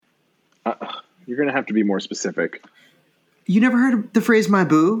You're going to have to be more specific. You never heard the phrase "my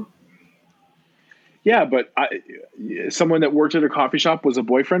boo"? Yeah, but someone that worked at a coffee shop was a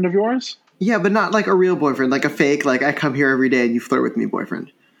boyfriend of yours? Yeah, but not like a real boyfriend, like a fake, like I come here every day and you flirt with me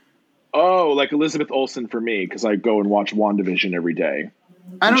boyfriend. Oh, like Elizabeth Olsen for me, because I go and watch WandaVision every day.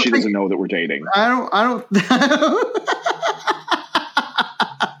 She doesn't know that we're dating. I don't.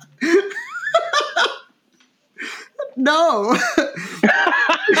 No.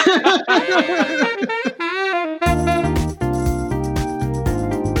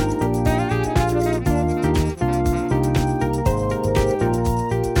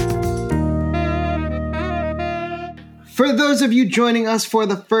 For those of you joining us for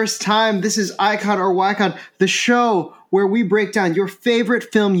the first time, this is Icon or Wycon, the show where we break down your favorite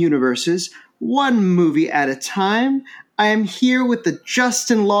film universes, one movie at a time. I am here with the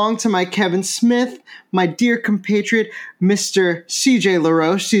Justin Long to my Kevin Smith, my dear compatriot, Mr. CJ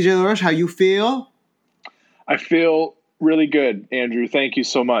LaRoche. CJ LaRoche, how you feel? I feel really good, Andrew. Thank you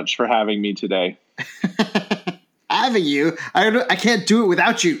so much for having me today. Having you? I can't do it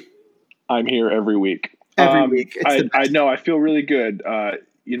without you. I'm here every week. Every week. I know. I feel really good.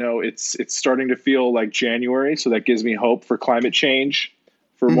 It's starting to feel like January, so that gives me hope for climate change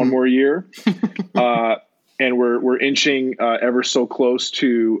for one more year. And we're inching ever so close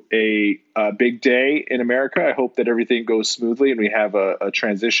to a big day in America. I hope that everything goes smoothly and we have a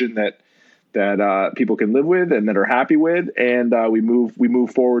transition that people can live with and that are happy with, and we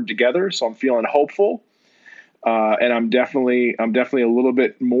move forward together. So I'm feeling hopeful. And I'm definitely a little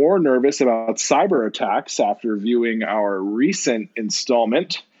bit more nervous about cyber attacks after viewing our recent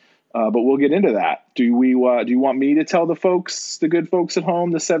installment. But we'll get into that. Do you want me to tell the good folks at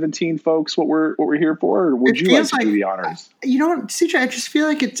home, the 17 folks, what we're here for, or would you like to do the honors? You know what, CJ, I just feel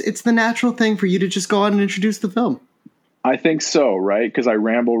like it's the natural thing for you to just go on and introduce the film. I think so, right? Because I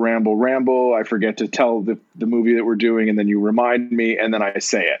ramble. I forget to tell the movie that we're doing, and then you remind me, and then I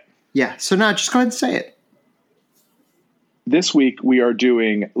say it. Yeah. So now just go ahead and say it. This week we are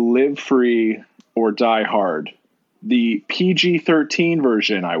doing Live Free or Die Hard, the PG-13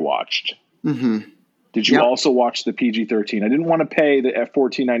 version I watched. Mm-hmm. Did you also watch the PG-13? I didn't want to pay the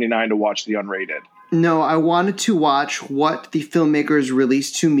 $14.99 to watch the unrated. No, I wanted to watch what the filmmakers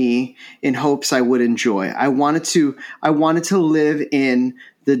released to me in hopes I would enjoy. I wanted to live in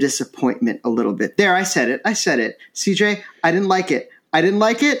the disappointment a little bit. There, I said it. CJ, I didn't like it.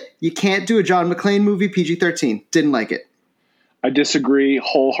 You can't do a John McClane movie PG-13. Didn't like it. I disagree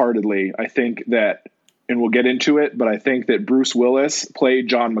wholeheartedly. I think that, and we'll get into it, but I think that Bruce Willis played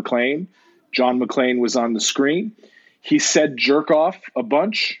John McClane. John McClane was on the screen. He said jerk off a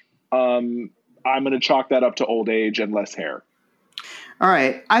bunch. I'm going to chalk that up to old age and less hair. All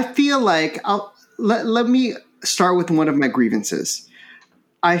right. I feel like let me start with one of my grievances.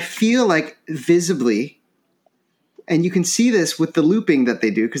 I feel like visibly, and you can see this with the looping that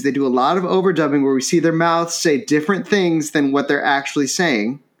they do, because they do a lot of overdubbing where we see their mouths say different things than what they're actually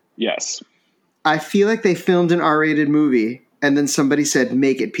saying. Yes. I feel like they filmed an R-rated movie and then somebody said,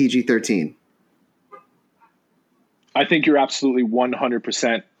 make it PG-13. I think you're absolutely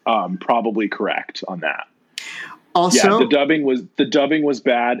 100% probably correct on that. Also, the dubbing was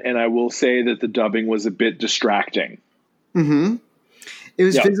bad, and I will say that the dubbing was a bit distracting. Mm-hmm. It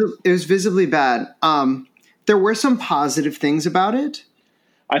was visibly bad. There were some positive things about it.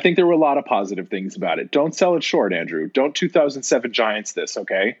 I think there were a lot of positive things about it. Don't sell it short, Andrew. Don't 2007 Giants this,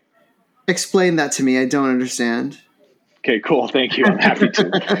 okay? Explain that to me. I don't understand. Okay, cool. Thank you. I'm happy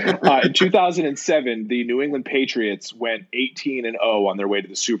to. In 2007, the New England Patriots went 18-0 on their way to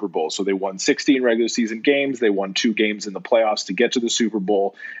the Super Bowl. So they won 16 regular season games. They won 2 games in the playoffs to get to the Super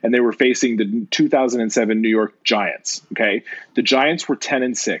Bowl. And they were facing the 2007 New York Giants. Okay. The Giants were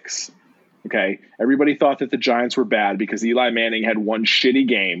 10-6. Okay. Everybody thought that the Giants were bad because Eli Manning had one shitty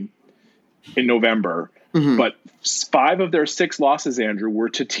game in November. Mm-hmm. But 5 of their 6 losses, Andrew, were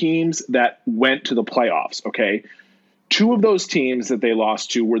to teams that went to the playoffs. Okay. 2 of those teams that they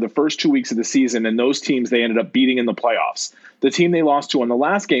lost to were the first 2 weeks of the season, and those teams they ended up beating in the playoffs. The team they lost to on the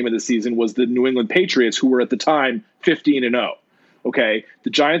last game of the season was the New England Patriots, who were at the time 15-0. Okay, the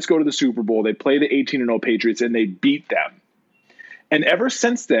Giants go to the Super Bowl, they play the 18-0 Patriots, and they beat them. And ever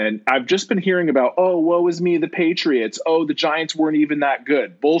since then, I've just been hearing about, oh, woe is me, the Patriots. Oh, the Giants weren't even that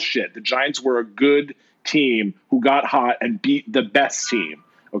good. Bullshit. The Giants were a good team who got hot and beat the best team.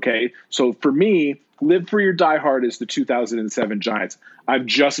 Okay, so for me, Live Free or Die Hard is the 2007 Giants. I've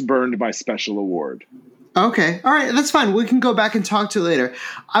just burned my special award. Okay. All right. That's fine. We can go back and talk to it later.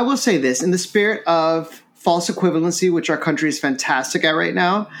 I will say this. In the spirit of false equivalency, which our country is fantastic at right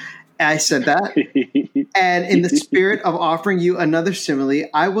now, I said that. And in the spirit of offering you another simile,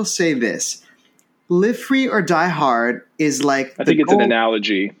 I will say this. Live Free or Die Hard is like... I think it's an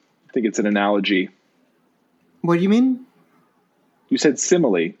analogy. What do you mean? You said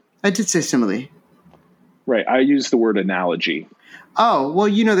simile. I did say simile. Right. I used the word analogy. Oh,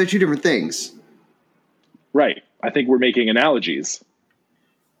 well, they're two different things. Right. I think we're making analogies.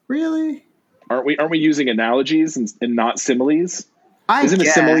 Really? Aren't we using analogies and not similes? Isn't guess.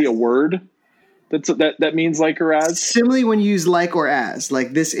 A simile a word that means like or as? Simile when you use like or as.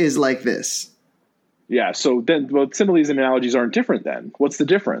 Like this is like this. Yeah, so then similes and analogies aren't different then. What's the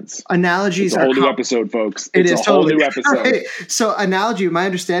difference? Analogies are a whole new episode, folks. It's a whole new episode. Right. So analogy, my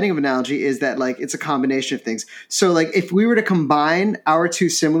understanding of analogy is that like it's a combination of things. So like if we were to combine our two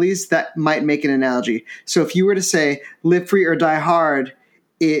similes, that might make an analogy. So if you were to say Live Free or Die Hard,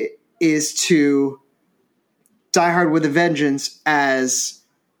 it is to Die Hard with a Vengeance as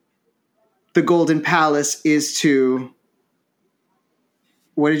the Golden Palace is to,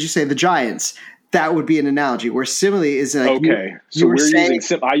 what did you say? The Giants. That would be an analogy. Where simile is like okay. So we're using.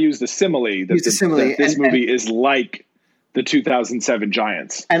 I use the simile. That this movie is like the 2007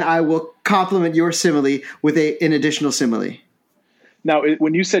 Giants. And I will complement your simile with an additional simile. Now,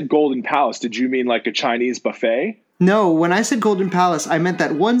 when you said Golden Palace, did you mean like a Chinese buffet? No, when I said Golden Palace, I meant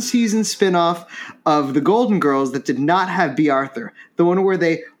that one season spinoff of the Golden Girls that did not have B. Arthur. The one where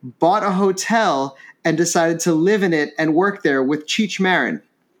they bought a hotel and decided to live in it and work there with Cheech Marin.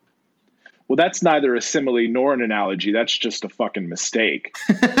 Well, that's neither a simile nor an analogy. That's just a fucking mistake.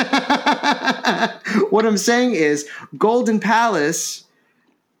 What I'm saying is Golden Palace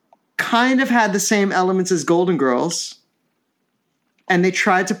kind of had the same elements as Golden Girls, and they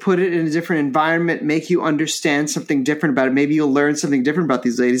tried to put it in a different environment, make you understand something different about it. Maybe you'll learn something different about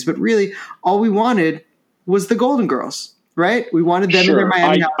these ladies, but really all we wanted was the Golden Girls. Right? We wanted them in their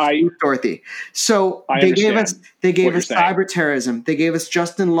Miami house with Dorothy. So they gave us cyber terrorism. They gave us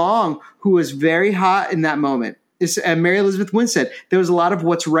Justin Long, who was very hot in that moment. And Mary Elizabeth Winstead. There was a lot of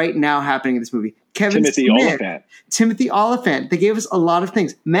what's right now happening in this movie. Timothy Olyphant. They gave us a lot of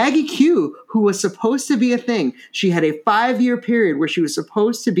things. Maggie Q, who was supposed to be a thing. She had a 5-year period where she was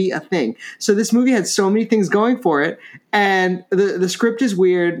supposed to be a thing. So this movie had so many things going for it. And the script is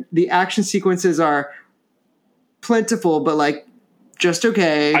weird. The action sequences are plentiful, but like just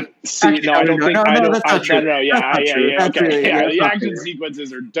okay. The action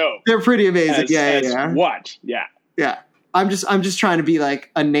sequences are dope. They're pretty amazing. Yeah. What? Yeah. I'm just trying to be like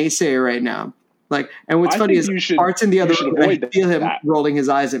a naysayer right now. Like, and what's funny is Art's in the other room. I feel him rolling his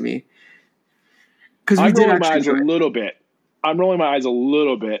eyes at me because I'm rolling my eyes a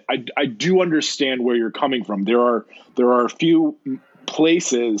little bit. I do understand where you're coming from. There are a few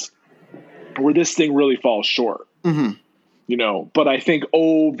places where this thing really falls short. Mm-hmm. But I think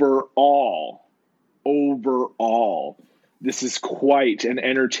overall, this is quite an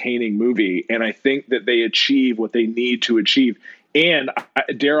entertaining movie, and I think that they achieve what they need to achieve. And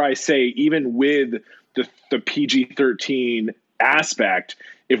dare I say, even with the PG-13 aspect,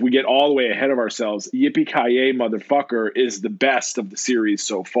 if we get all the way ahead of ourselves, Yippee-Ki-Yay Motherfucker is the best of the series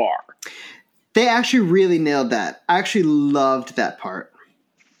so far. They actually really nailed that. I actually loved that part.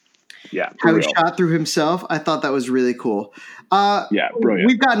 Yeah, how he shot through himself. I thought that was really cool. Brilliant.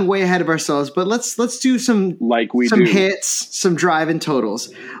 We've gotten way ahead of ourselves, but let's do some hits, some drive-in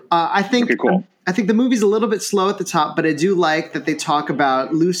totals. I think the movie's a little bit slow at the top, but I do like that they talk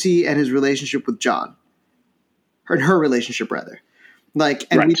about Lucy and his relationship with John, her relationship rather.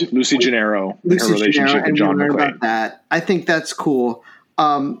 Lucy Gennaro, her relationship with John McClane. About that. I think that's cool.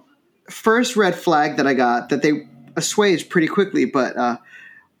 First red flag that I got that they assuaged pretty quickly, but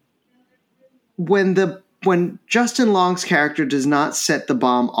when Justin Long's character does not set the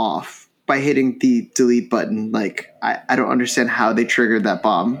bomb off by hitting the delete button, like I don't understand how they triggered that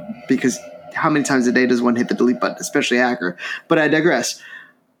bomb, because how many times a day does one hit the delete button, especially a hacker? But I digress.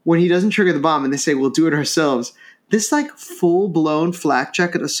 When he doesn't trigger the bomb and they say, we'll do it ourselves, this like full-blown flak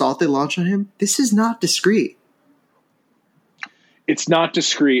jacket assault they launch on him, this is not discreet. It's not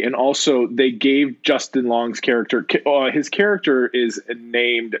discreet, and also they gave Justin Long's character. His character is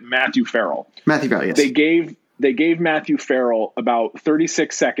named Matthew Farrell. Matthew Farrell, yes. They gave Matthew Farrell about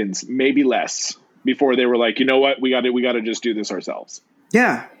 36 seconds, maybe less, before they were like, you know what, we got to just do this ourselves.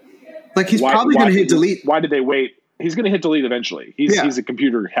 Yeah, like he's probably going to hit delete. Why did they wait? He's going to hit delete eventually. He's a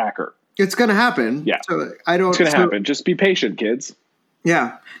computer hacker. It's going to happen. Yeah, so it's going to happen. Just be patient, kids.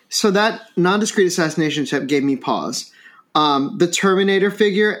 Yeah. So that non-discreet assassination attempt gave me pause. The Terminator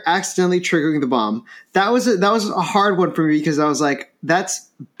figure accidentally triggering the bomb. That was a hard one for me because I was like, that's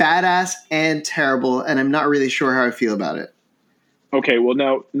badass and terrible, and I'm not really sure how I feel about it. Okay,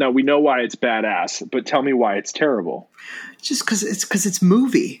 well now we know why it's badass, but tell me why it's terrible. Just because it's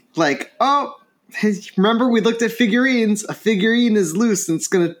movie. Like, oh, Remember, we looked at figurines. A figurine is loose and it's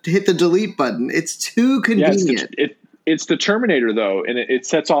going to hit the delete button. It's too convenient. Yeah, it's the Terminator, though, and it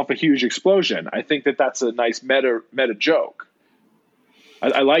sets off a huge explosion. I think that's a nice meta joke.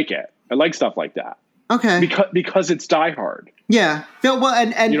 I like it. I like stuff like that. Okay. Because it's Die Hard. Yeah. No, well,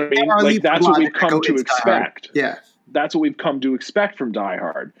 and you know what I mean? Like, that's what we've come to expect. Yeah. That's what we've come to expect from Die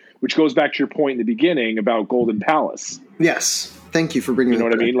Hard, which goes back to your point in the beginning about Golden Palace. Yes. Thank you for bringing. You know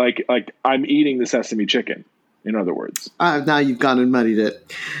what I mean? Like I'm eating the sesame chicken. In other words. Now you've gone and muddied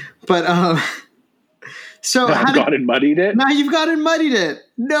it, but so I've gone and muddied it. Now you've gone and muddied it.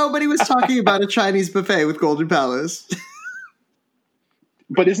 Nobody was talking about a Chinese buffet with Golden Palace.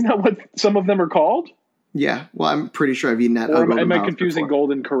 But isn't that what some of them are called? Yeah. Well, I'm pretty sure I've eaten that. Or am I confusing before.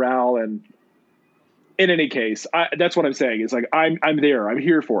 Golden Corral and? In any case, that's what I'm saying. It's like I'm there. I'm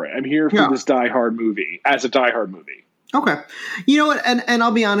here for it. I'm here for this Die Hard movie as a Die Hard movie. Okay. You know what? And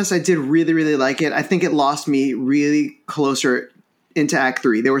I'll be honest, I did really, really like it. I think it lost me really closer into Act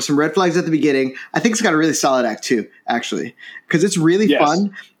 3. There were some red flags at the beginning. I think it's got a really solid Act 2, actually, because it's really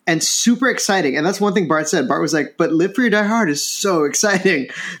fun and super exciting. And that's one thing Bart said. Bart was like, but Live Free or Die Hard is so exciting.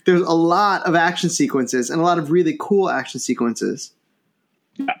 There's a lot of action sequences and a lot of really cool action sequences.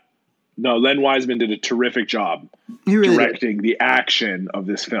 Yeah. No, Len Wiseman did a terrific job directing the action of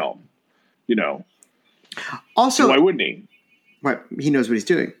this film. You know. Also, why wouldn't he? Right, he knows what he's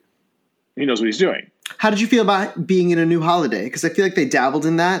doing. He knows what he's doing. How did you feel about being in A New Holiday? Because I feel like they dabbled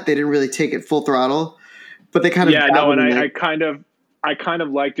in that. They didn't really take it full throttle, but they kind of I kind of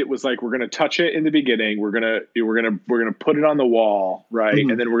liked it. Was like, we're going to touch it in the beginning. We're gonna put it on the wall, right? Mm-hmm.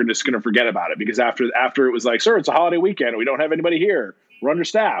 And then we're just going to forget about it because after it was like, sir, it's a holiday weekend. And we don't have anybody here. We're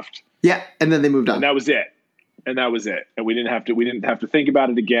understaffed. Yeah, and then they moved on. And that was it. And we didn't have to think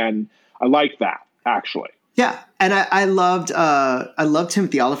about it again. I liked that, actually. Yeah, and I loved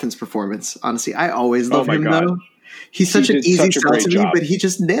Timothy Olyphant's performance. Honestly, I always love him though. He's such an easy sell to me, but he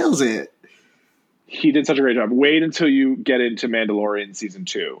just nails it. He did such a great job. Wait until you get into Mandalorian season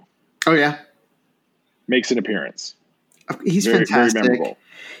 2. Oh yeah, makes an appearance. He's fantastic. Very memorable.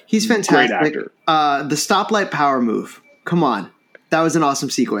 He's fantastic. Great actor. The stoplight power move. Come on, that was an awesome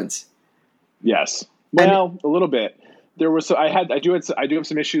sequence. Yes. Well, a little bit. There was I do have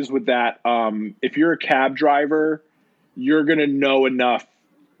some issues with that. If you're a cab driver, you're going to know enough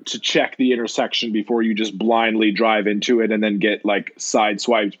to check the intersection before you just blindly drive into it and then get like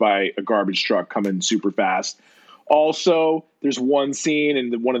sideswiped by a garbage truck coming super fast. Also, there's one scene in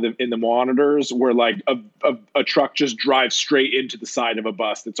the monitors where like a truck just drives straight into the side of a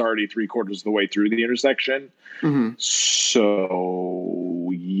bus that's already 3/4 of the way through the intersection. Mm-hmm.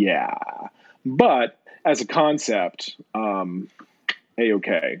 So yeah, but as a concept,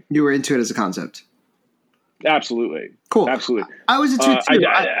 A-okay. You were into it as a concept. Absolutely. Cool. Absolutely. I was into it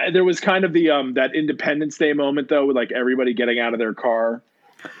too. There was kind of the that Independence Day moment though, with like everybody getting out of their car.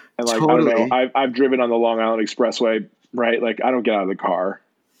 And like, totally. I don't know, I've driven on the Long Island Expressway, right? Like I don't get out of the car.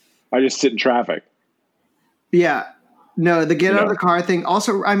 I just sit in traffic. Yeah. No, the get out of the car thing.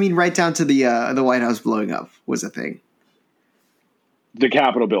 Also, I mean, right down to the White House blowing up was a thing. The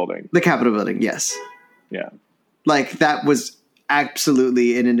Capitol building. The Capitol building, yes. Yeah. Like that was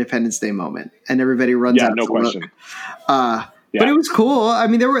absolutely an Independence Day moment, and everybody runs out. No question. But it was cool. I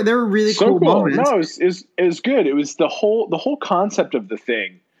mean, there were really cool moments. No, it was good. It was the whole concept of the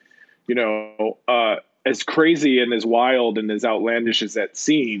thing. You know, as crazy and as wild and as outlandish as that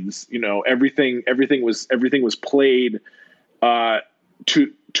seems, you know, everything was played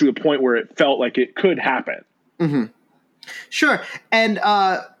to the point where it felt like it could happen. Mm-hmm. Sure, and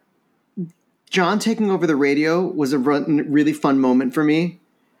John taking over the radio was a really fun moment for me.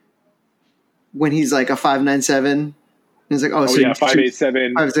 When he's like a 597, he's like,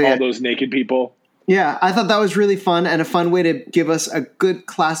 587, all those naked people. Yeah, I thought that was really fun and a fun way to give us a good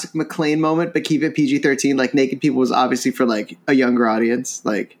classic McClane moment, but keep it PG-13. Like naked people was obviously for like a younger audience.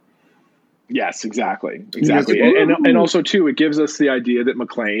 Like, yes, exactly, and also too, it gives us the idea that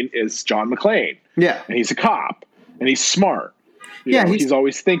McClane is John McClane. Yeah, and he's a cop and he's smart. You know, he's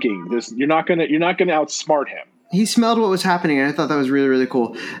always thinking. You're not gonna outsmart him. He smelled what was happening, and I thought that was really, really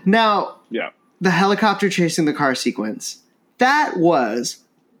cool. Now, the helicopter chasing the car sequence, that was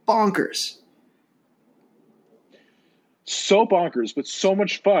bonkers. So bonkers, but so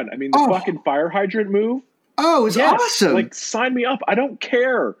much fun. I mean, the fucking fire hydrant move. Oh, it was awesome. Like, sign me up. I don't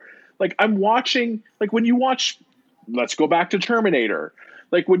care. Like, I'm watching. Like when you watch. Let's go back to Terminator.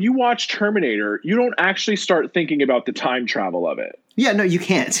 like when you watch Terminator, you don't actually start thinking about the time travel of it. Yeah, no, you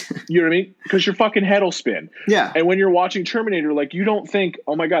can't. You know what I mean? Because your fucking head will spin. Yeah. And when you're watching Terminator, like you don't think,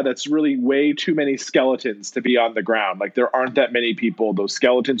 oh my God, that's really way too many skeletons to be on the ground. Like there aren't that many people. Those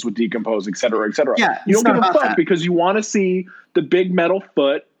skeletons would decompose, et cetera, et cetera. Yeah, you don't give a fuck that. because you want to see the big metal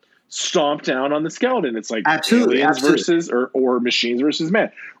foot stomp down on the skeleton. It's like aliens versus or machines versus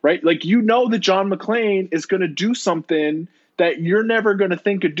man, right? Like you know that John McClane is going to do something that you're never going to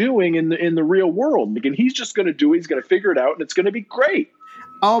think of doing in the real world. And he's just going to do it. He's going to figure it out, and it's going to be great.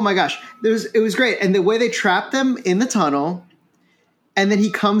 Oh my gosh, it was great. And the way they trapped them in the tunnel, and then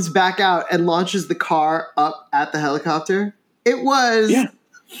he comes back out and launches the car up at the helicopter. It was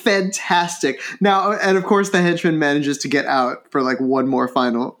fantastic. Now, and of course, the henchman manages to get out for like one more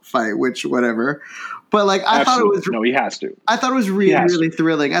final fight, which whatever. But like, I thought it was he has to. I thought it was really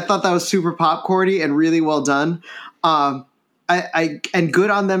thrilling. I thought that was super popcorny and really well done. And good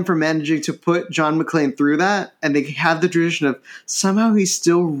on them for managing to put John McClane through that, and they have the tradition of somehow he's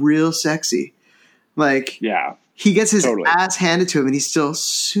still real sexy. Like, he gets his ass handed to him, and he's still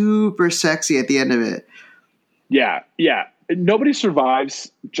super sexy at the end of it. Yeah. Nobody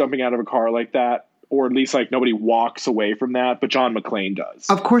survives jumping out of a car like that, or at least like nobody walks away from that. But John McClane does.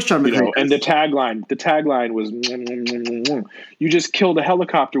 Of course, John McClane. And the tagline was, "You just killed a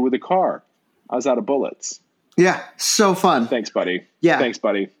helicopter with a car. I was out of bullets." Yeah, so fun. Thanks, buddy. Yeah. Thanks,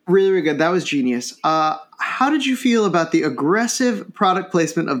 buddy. Really, really good. That was genius. How did you feel about the aggressive product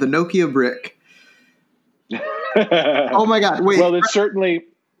placement of the Nokia brick? Oh my God! Wait. Well, it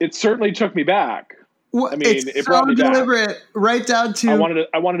certainly took me back. Well, I mean, it brought me deliberate, back. Right down to.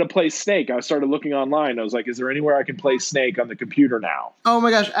 I wanted to play Snake. I started looking online. I was like, "Is there anywhere I can play Snake on the computer now?" Oh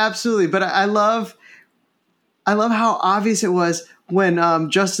my gosh, absolutely! But I love how obvious it was when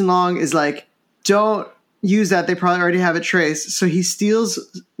Justin Long is like, "Don't use that. They probably already have it traced." So he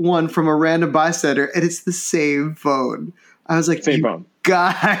steals one from a random bystander, and it's the same phone. I was like, same phone.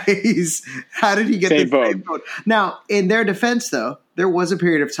 Guys, how did he get the same phone? Now, in their defense, though, there was a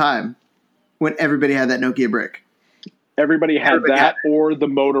period of time when everybody had that Nokia brick. Everybody had that, or the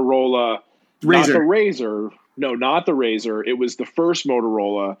Motorola Razr. Not the Razr. No, not the Razr. It was the first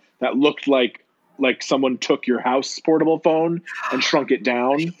Motorola that looked like someone took your house portable phone and shrunk it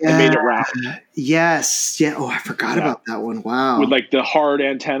down and made it round. Yes. Yeah. Oh, I forgot about that one. Wow. With like the hard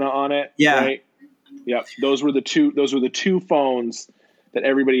antenna on it. Yeah. Right? Yeah. Those were the two phones that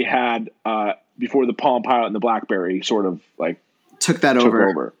everybody had before the Palm Pilot and the BlackBerry sort of like took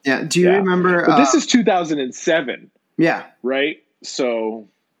over. Yeah. Do you remember? But this is 2007. Yeah. Right. So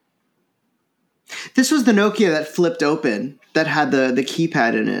this was the Nokia that flipped open that had the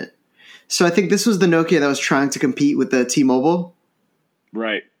keypad in it. So I think this was the Nokia that was trying to compete with the T-Mobile.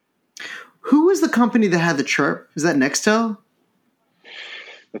 Right. Who was the company that had the chirp? Is that Nextel?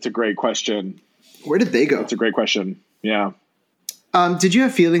 That's a great question. Where did they go? That's a great question. Yeah. Did you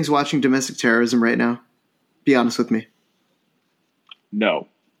have feelings watching domestic terrorism right now? Be honest with me. No.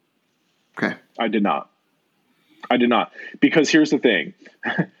 Okay. I did not. Because here's the thing.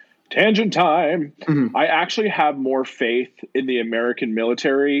 Tangent time. Mm-hmm. I actually have more faith in the American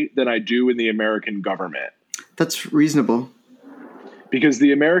military than I do in the American government. That's reasonable. Because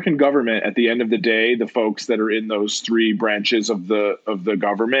the American government, at the end of the day, the folks that are in those three branches of the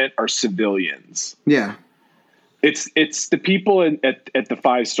government are civilians. Yeah. It's the people at the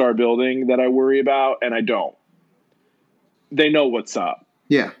 5-star building that I worry about, and I don't. They know what's up.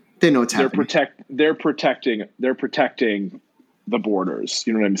 Yeah. They know what's happening. They're protecting the borders.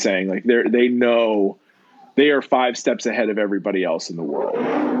 You know what I'm saying? Like they know they are 5 steps ahead of everybody else in the world.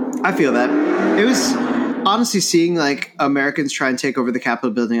 I feel that. It was honestly seeing like Americans try and take over the Capitol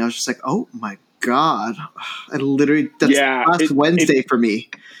building. I was just like, oh my God. That's last Wednesday for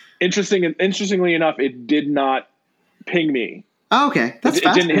me. Interestingly enough, it did not ping me. Oh, okay. That's it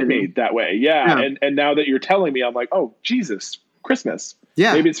didn't hit me that way. Yeah. And now that you're telling me, I'm like, oh, Jesus, Christmas.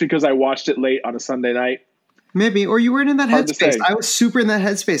 Yeah. Maybe it's because I watched it late on a Sunday night. Maybe. Or you weren't in that headspace. I was super in that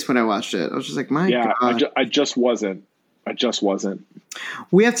headspace when I watched it. I was just like, my God. I just wasn't.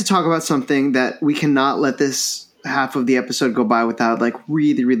 We have to talk about something that we cannot let this half of the episode go by without like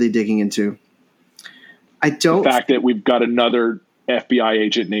really, really digging into. The fact that we've got another FBI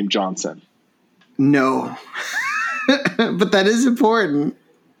agent named Johnson. No. But that is important.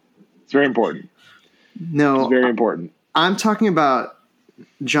 It's very important. No. It's very important. I'm talking about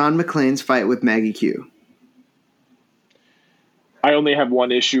John McClane's fight with Maggie Q. I only have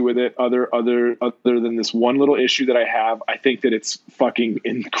one issue with it other than this one little issue that I have. I think that it's fucking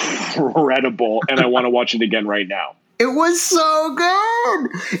incredible and I want to watch it again right now. It was so good.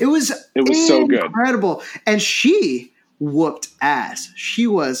 It was so good. Incredible. And she whooped ass. She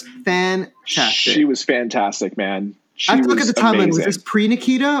was fantastic. She was fantastic, man. I have to look at the timeline. Amazing. Was this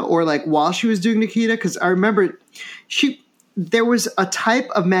pre-Nikita or like while she was doing Nikita? Because I remember there was a type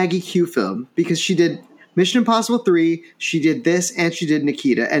of Maggie Q film because she did Mission Impossible 3, she did this, and she did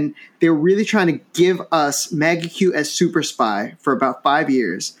Nikita. And they were really trying to give us Maggie Q as super spy for about 5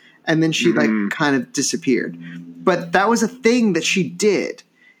 years. And then she like kind of disappeared. But that was a thing that she did.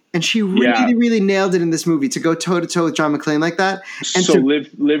 And she really, really nailed it in this movie to go toe-to-toe with John McClane like that. And so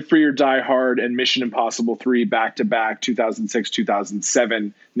Live Free or Die Hard and Mission Impossible 3 back-to-back, 2006,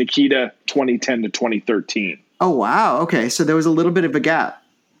 2007. Nikita, 2010 to 2013. Oh, wow. Okay, so there was a little bit of a gap.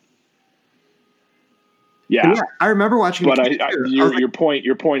 Yeah. I remember watching but Nikita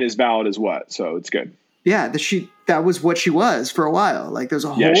your point is valid as what, so it's good. Yeah, that was what she was for a while. Like there's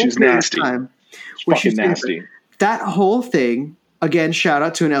a whole she's period nasty. of time where she's nasty. That whole thing, again, shout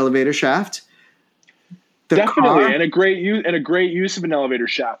out to an elevator shaft. Definitely, and a great use of an elevator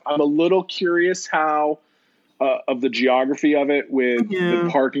shaft. I'm a little curious how of the geography of it with the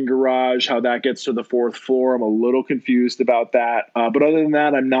parking garage, how that gets to the 4th floor. I'm a little confused about that. But other than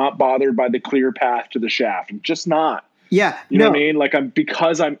that, I'm not bothered by the clear path to the shaft. I'm just not. Yeah. You know what I mean? Like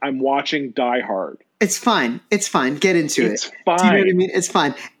I'm watching Die Hard. It's fine. It's fine. Get into it. It's fine. Do you know what I mean? It's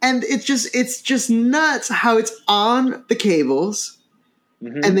fine. And it's just nuts how it's on the cables.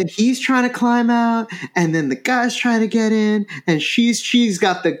 Mm-hmm. And then he's trying to climb out, and then the guy's trying to get in, and she's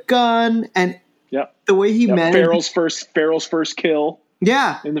got the gun, and the way he manages Farrell's first kill.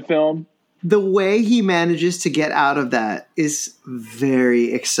 Yeah. In the film. The way he manages to get out of that is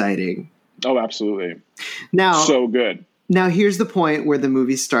very exciting. Oh, absolutely. Now, so good. Now here's the point where the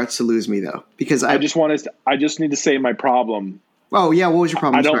movie starts to lose me though, because I just need to say my problem. Oh yeah. What was your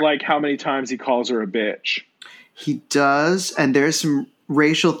problem? I don't like how many times he calls her a bitch. He does. And there's some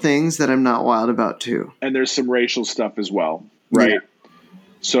racial things that I'm not wild about too. And there's some racial stuff as well. Right. Yeah.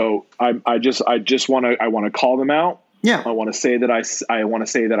 So I want to call them out. Yeah. I want to say that I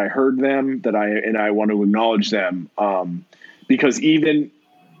heard them, I want to acknowledge them. Because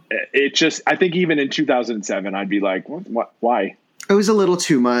I think even in 2007, I'd be like, what, why? It was a little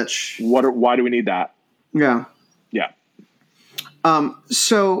too much. Why do we need that? Yeah. Yeah.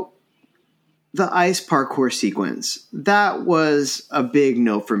 So the ice parkour sequence, that was a big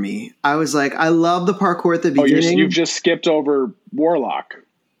no for me. I was like, I love the parkour at the beginning. You've just skipped over Warlock.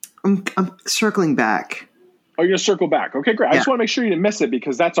 I'm circling back. Oh, you're going to circle back. Okay, great. Yeah. I just want to make sure you didn't miss it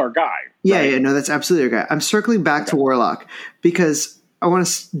because that's our guy. Yeah, right? yeah, no, that's absolutely our guy. I'm circling back to Warlock because I want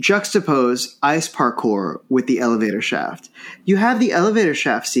to juxtapose ice parkour with the elevator shaft. You have the elevator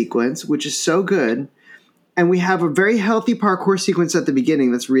shaft sequence, which is so good, and we have a very healthy parkour sequence at the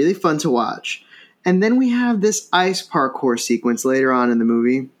beginning that's really fun to watch. And then we have this ice parkour sequence later on in the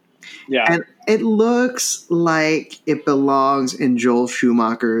movie. Yeah. And it looks like it belongs in Joel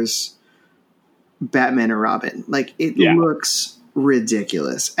Schumacher's Batman and Robin. Like it looks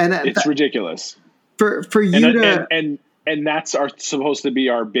ridiculous. And it's ridiculous. For you and that's supposed to be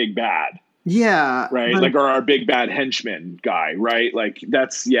our big bad. Yeah. Right? Like our big bad henchman guy, right? Like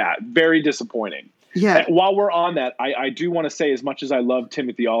that's very disappointing. Yeah. And while we're on that, I do want to say, as much as I love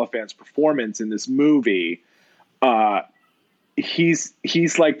Timothy Olyphant's performance in this movie, he's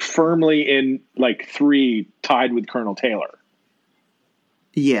like firmly in like 3 tied with Colonel Taylor.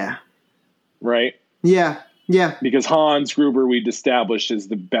 Yeah. Right? Yeah. Yeah. Because Hans Gruber we'd established is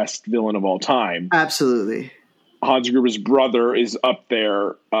the best villain of all time. Absolutely. Hans Gruber's brother is up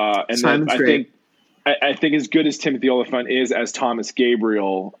there. And Simon's then I think as good as Timothy Olyphant is as Thomas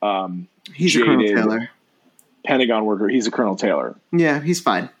Gabriel, he's a Colonel Taylor. Pentagon worker, he's a Colonel Taylor. Yeah, he's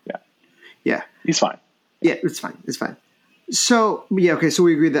fine. Yeah. Yeah. He's fine. Yeah, it's fine. It's fine. So, so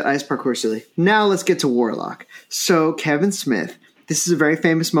we agreed that ice parkour is silly. Now let's get to Warlock. So, Kevin Smith. This is a very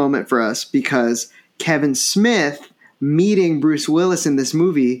famous moment for us because Kevin Smith meeting Bruce Willis in this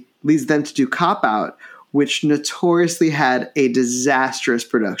movie leads them to do Cop Out, which notoriously had a disastrous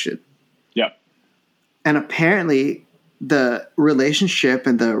production. Yep. And apparently the relationship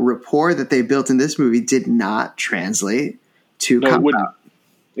and the rapport that they built in this movie did not translate to Cop Out.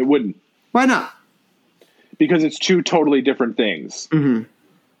 It wouldn't. Why not? Because it's 2 totally different things. Mm-hmm.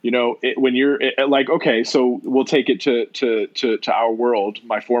 You know, when you're like, okay, so we'll take it to our world,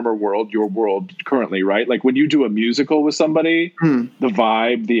 my former world, your world currently, right? Like when you do a musical with somebody, the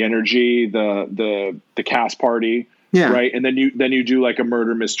vibe, the energy, the cast party, right? And then you do like a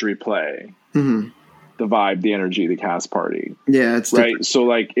murder mystery play, the vibe, the energy, the cast party, it's right. Different. So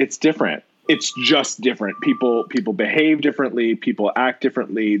like it's different. It's just different. People behave differently. People act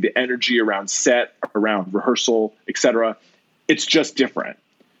differently. The energy around set, around rehearsal, etc. It's just different.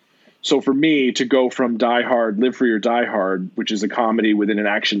 So for me to go from Die Hard, Live Free or Die Hard, which is a comedy within an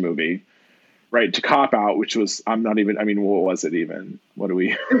action movie, right, to Cop Out, which was, what was it even? What do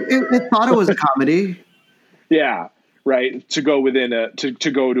we? It thought it was a comedy. Yeah, right. To go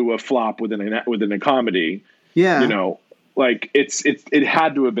to go to a flop within a comedy. Yeah. You know, like it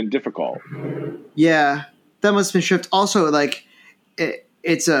had to have been difficult. Yeah, that must have been shift. Also, like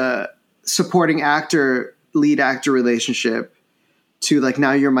it's a supporting actor, lead actor relationship to like,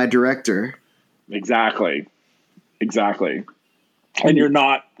 now you're my director. Exactly. And you're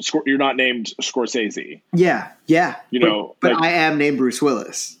not named Scorsese. Yeah. You know, but I am named Bruce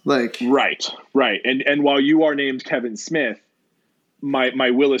Willis. Like, right. And while you are named Kevin Smith,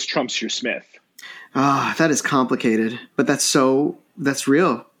 my Willis trumps your Smith. Ah, that is complicated, but that's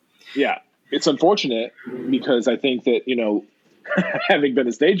real. Yeah, it's unfortunate because I think that, you know, having been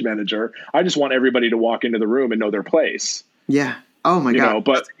a stage manager, I just want everybody to walk into the room and know their place. Yeah. Oh my God. Know,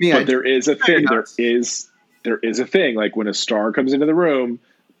 but there is a thing. There is a thing. Like when a star comes into the room,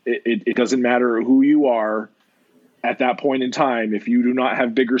 it doesn't matter who you are at that point in time. If you do not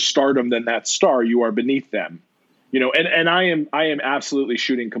have bigger stardom than that star, you are beneath them. You know, and I am absolutely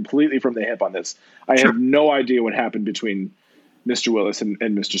shooting completely from the hip on this. I have no idea what happened between Mr. Willis and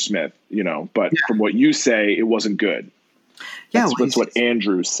Mr. Smith, you know, but from what you say, it wasn't good. Yeah, that's what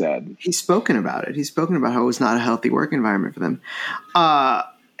Andrew said. He's spoken about it. He's spoken about how it was not a healthy work environment for them.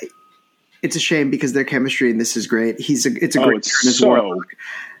 It's a shame because their chemistry in this is great. It's a great turn as Warlock.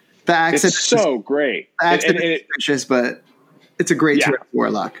 The accent is so great. The accent is suspicious, but it's a great turn as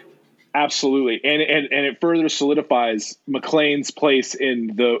Warlock. Absolutely, and it further solidifies McClane's place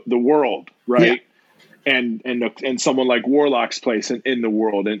in the world, right? Yeah. And someone like Warlock's place in the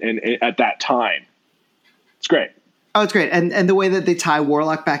world, and at that time, it's great. Oh, it's great, and the way that they tie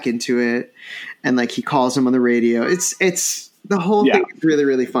Warlock back into it, and like he calls him on the radio, it's the whole thing is really,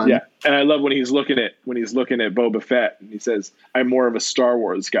 really fun. Yeah, and I love when he's looking at Boba Fett, and he says, "I'm more of a Star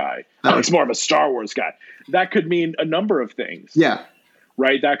Wars guy." Oh, he's more of a Star Wars guy. That could mean a number of things. Yeah.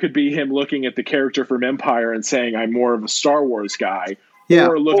 Right, that could be him looking at the character from Empire and saying, "I'm more of a Star Wars guy,"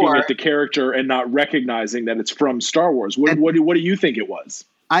 or looking at the character and not recognizing that it's from Star Wars. What do you think it was?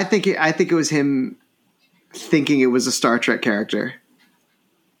 I think it was him thinking it was a Star Trek character.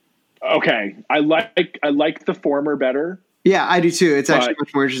 Okay, I like the former better. Yeah, I do too. It's actually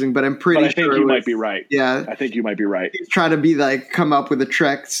much more interesting, but I'm pretty sure. I think you might be right. Yeah, I think you might be right. He's trying to come up with a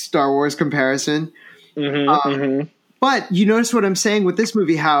Trek Star Wars comparison. But you notice what I'm saying with this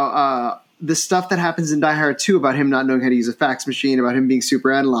movie, how the stuff that happens in Die Hard 2 about him not knowing how to use a fax machine, about him being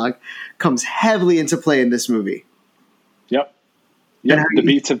super analog, comes heavily into play in this movie. Yep. The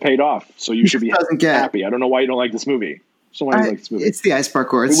beats have paid off, so you should be happy. I don't know why you don't like this movie. So why do you like this movie? It's the Ice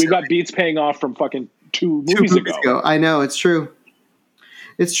Parkour. We've got beats paying off from fucking two movies ago. I know, it's true.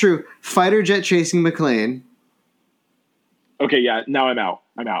 It's true. Fighter jet chasing McClane. Okay, yeah, now I'm out.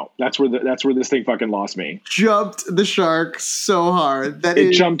 That's where this thing fucking lost me. Jumped the shark so hard that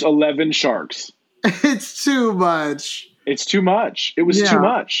it jumped 11 sharks. It's too much. It's too much. It was too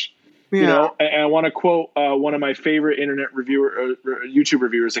much. Yeah. You know, and I want to quote one of my favorite YouTube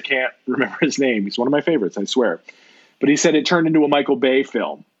reviewers. I can't remember his name. He's one of my favorites, I swear. But he said it turned into a Michael Bay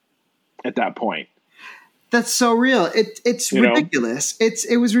film at that point. That's so real. It's ridiculous.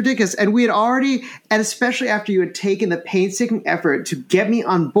 It was ridiculous. And we had already, and especially after you had taken the painstaking effort to get me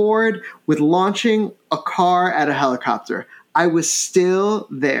on board with launching a car at a helicopter, I was still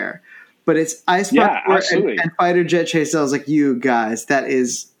there. But it's Ice Parkour and fighter jet chase. I was like, you guys, that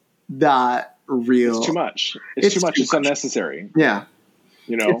is not real. It's too much. It's too much. It's unnecessary. Yeah.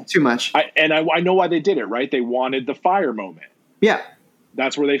 You know? It's too much. I know why they did it, right? They wanted the fire moment. Yeah.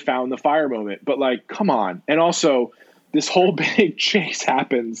 That's where they found the fire moment. But like, come on. And also this whole big chase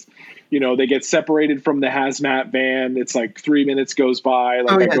happens, you know, they get separated from the hazmat van. It's like 3 minutes goes by.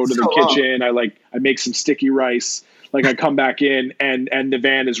 Like I go to the kitchen. I make some sticky rice. Like I come back in and the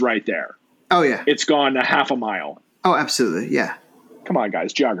van is right there. Oh yeah. It's gone a half a mile. Oh, absolutely. Yeah. Come on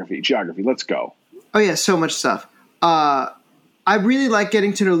guys. Geography. Let's go. Oh yeah. So much stuff. I really like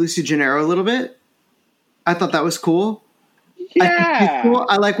getting to know Lucy Gennaro a little bit. I thought that was cool. Yeah. Cool.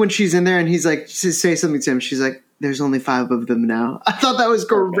 I like when she's in there and he's like, say something to him. She's like, there's only 5 of them now. I thought that was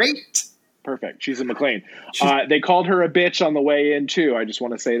great. Perfect. She's a McClane. They called her a bitch on the way in too. I just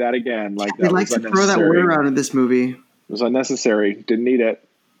want to say that again. Like they like to throw that word around in this movie. It was unnecessary. Didn't need it.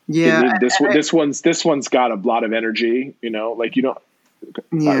 Yeah. This one's got a lot of energy, you know, like you don't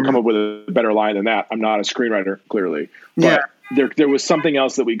come up with a better line than that. I'm not a screenwriter, clearly. But there was something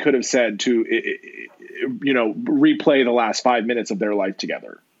else that we could have said to, you know, replay the last 5 minutes of their life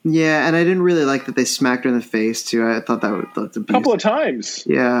together. Yeah, and I didn't really like that they smacked her in the face too. I thought that looked a couple of times.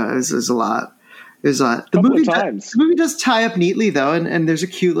 Yeah, it was a lot. It was a lot. The movie does tie up neatly though, and there's a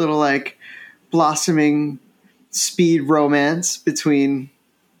cute little like blossoming speed romance between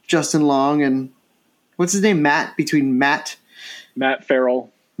Justin Long and what's his name? Matt Farrell.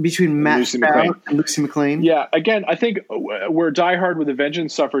 Between Matt Farrell and Lucy McLean. Yeah, again, I think where Die Hard with a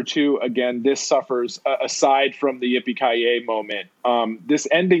Vengeance suffered too, again, this suffers aside from the Yippee-ki-yay moment. This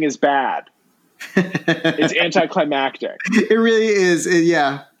ending is bad. It's anticlimactic. It really is.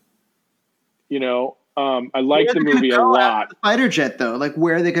 Yeah. You know, I like the movie a lot. The fighter jet, though, like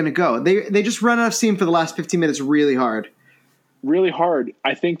where are they going to go? They just run out of steam for the last 15 minutes really hard. Really hard.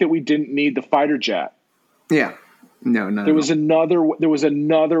 I think that we didn't need the fighter jet. Yeah. No. There was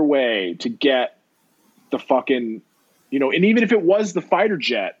another way to get the fucking, you know, and even if it was the fighter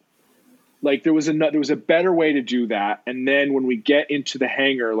jet, like there was a better way to do that. And then when we get into the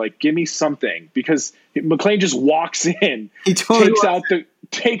hangar, like give me something, because McClane just walks in, he totally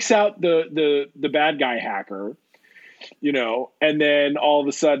takes out the bad guy hacker, you know, and then all of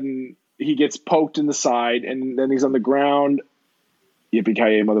a sudden he gets poked in the side and then he's on the ground.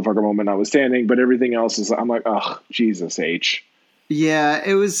 Yippee-ki-yay motherfucker moment notwithstanding, but everything else is, I'm like, oh, Jesus H. Yeah,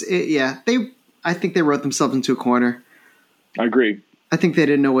 I think they wrote themselves into a corner. I agree. I think they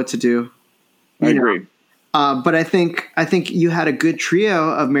didn't know what to do. I agree. But I think you had a good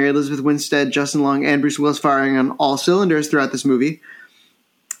trio of Mary Elizabeth Winstead, Justin Long, and Bruce Willis firing on all cylinders throughout this movie.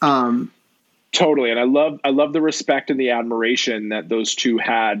 Totally. And I love the respect and the admiration that those two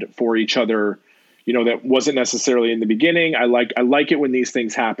had for each other. You know, that wasn't necessarily in the beginning. I like it when these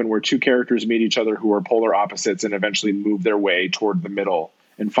things happen where two characters meet each other who are polar opposites and eventually move their way toward the middle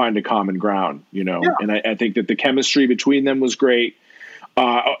and find a common ground, you know. Yeah. And I think that the chemistry between them was great.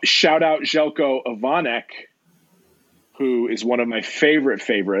 Shout out Željko Ivanek, who is one of my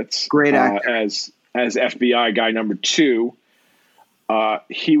favorites. Great actor. As FBI guy number 2.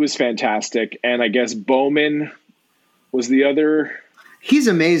 He was fantastic. And I guess Bowman was the other. He's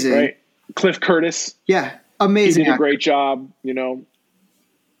amazing. Right? Cliff Curtis. Yeah, amazing. He did a great job, you know.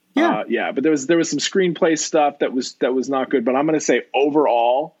 Yeah. But there was some screenplay stuff that was not good. But I'm going to say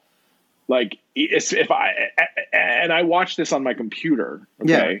overall, like if I watched this on my computer,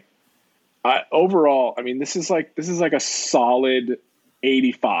 okay. Yeah. Overall, I mean, this is like a solid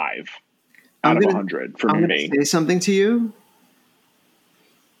 85 out of 100 for me. I'm going to say something to you.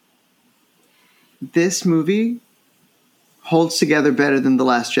 This movie holds together better than The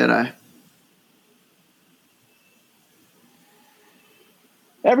Last Jedi.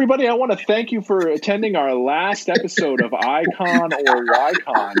 Everybody, I want to thank you for attending our last episode of Icon or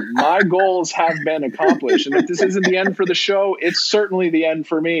Ycon. My goals have been accomplished, and if this isn't the end for the show, it's certainly the end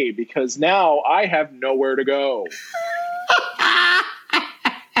for me, because now I have nowhere to go.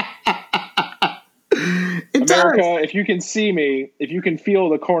 America, if you can see me, if you can feel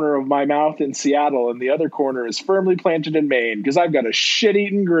the corner of my mouth in Seattle and the other corner is firmly planted in Maine, because I've got a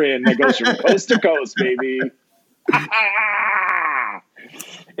shit-eating grin that goes from coast to coast, baby.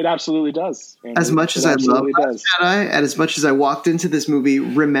 It absolutely does. Andrew. As much as I love Last Jedi, and as much as I walked into this movie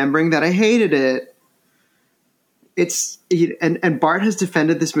remembering that I hated it, and Bart has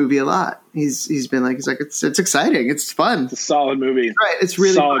defended this movie a lot. He's like it's exciting, it's fun, it's a solid movie. Right, it's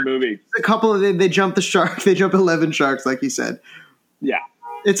really solid movie. A couple of they jump the shark, they jump 11 sharks, like you said. Yeah,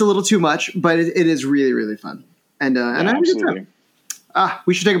 it's a little too much, but it is really really fun. And I had a good time.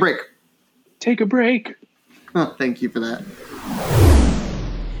 We should take a break. Take a break. Oh, thank you for that.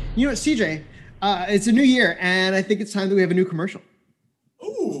 You know what, CJ? It's a new year, and I think it's time that we have a new commercial.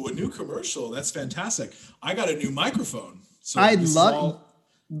 Oh, a new commercial. That's fantastic. I got a new microphone. So this is all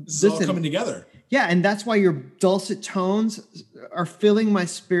coming together. Yeah, and that's why your dulcet tones are filling my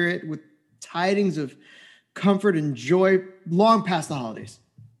spirit with tidings of comfort and joy long past the holidays.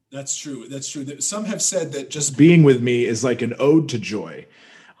 That's true. Some have said that just being with me is like an ode to joy.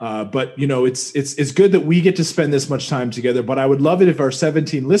 But you know, it's good that we get to spend this much time together. But I would love it if our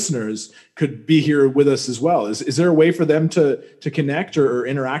 17 listeners could be here with us as well. Is there a way for them to connect or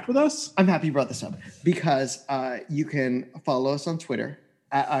interact with us? I'm happy you brought this up because you can follow us on Twitter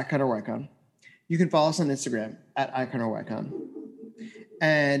at Icon or Ycon. You can follow us on Instagram at Icon or Ycon,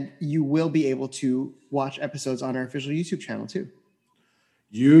 and you will be able to watch episodes on our official YouTube channel too.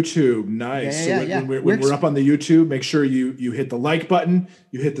 YouTube, nice. Yeah. When we're up on the YouTube, make sure you hit the like button,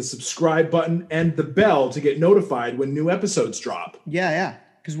 you hit the subscribe button, and the bell to get notified when new episodes drop. Yeah.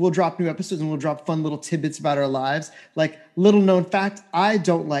 Because we'll drop new episodes and we'll drop fun little tidbits about our lives. Like, little known fact, I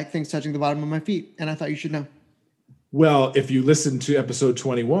don't like things touching the bottom of my feet, and I thought you should know. Well, if you listen to episode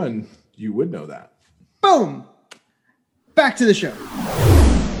 21, you would know that. Boom! Back to the show.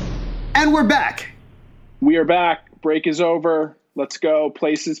 And we're back. We are back. Break is over. Let's go.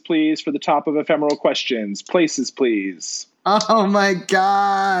 Places, please, for the top of ephemeral questions. Places, please. Oh my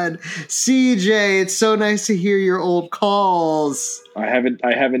God, CJ! It's so nice to hear your old calls. I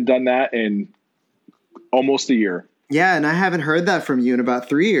haven't done that in almost a year. Yeah, and I haven't heard that from you in about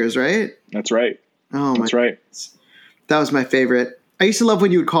 3 years, right? That's right. Oh, that's right. That was my favorite. I used to love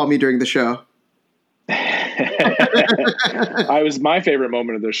when you would call me during the show. I was my favorite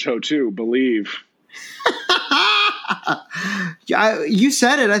moment of the show too. Believe. You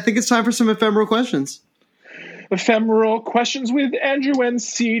said it. I think it's time for some ephemeral questions. Ephemeral questions with Andrew and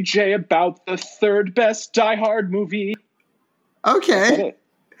CJ about the third best Die Hard movie. Okay.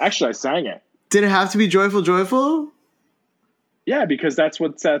 Actually, I sang it. Did it have to be Joyful, Joyful? Yeah, because that's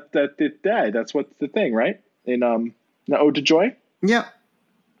what's at that. That's what's the thing, right? In Ode to Joy. Yeah.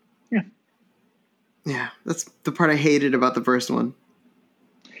 Yeah. Yeah, that's the part I hated about the first one.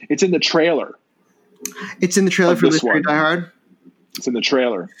 It's in the trailer. It's in the trailer for this one. Die Hard? It's in the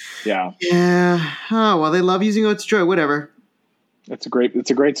trailer. Yeah. Yeah. Oh, well, they love using Ode to Joy. Whatever. It's a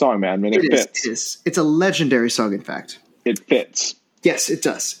great song, man. I mean, it fits. It is. It's a legendary song, in fact. It fits. Yes, it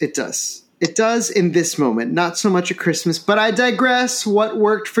does. It does. It does in this moment. Not so much at Christmas, but I digress. What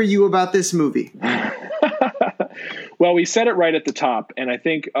worked for you about this movie? Well, we said it right at the top, and I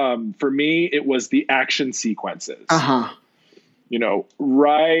think for me, it was the action sequences. You know,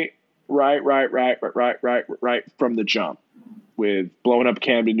 right from the jump with blowing up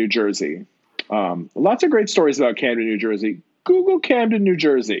Camden, New Jersey. Lots of great stories about Camden, New Jersey. Google Camden, New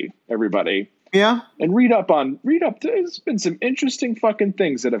Jersey, everybody. Yeah. And read up. There's been some interesting fucking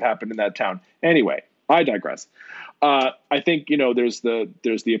things that have happened in that town. Anyway, I digress. I think, you know, there's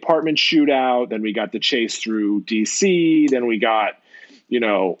the apartment shootout. Then we got the chase through DC. Then we got, you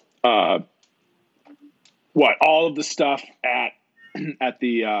know, all of the stuff at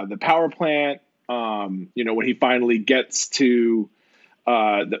the power plant. You know, when he finally gets to,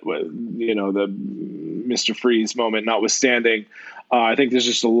 the Mr. Freeze moment notwithstanding, I think there's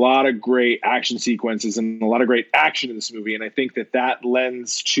just a lot of great action sequences and a lot of great action in this movie. And I think that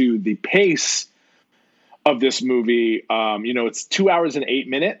lends to the pace of this movie. You know, it's 2 hours and 8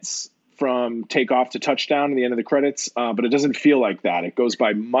 minutes from takeoff to touchdown and the end of the credits. But it doesn't feel like that. It goes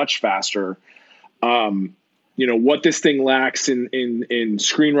by much faster. You know, what this thing lacks in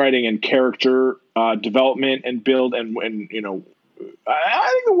screenwriting and character development and build and you know, I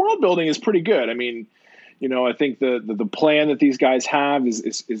think the world building is pretty good. I mean, you know, I think the plan that these guys have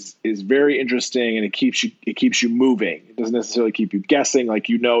is very interesting, and it keeps you moving. It doesn't necessarily keep you guessing. Like,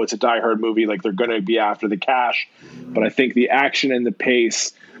 you know, it's a Die Hard movie. Like, they're going to be after the cash, but I think the action and the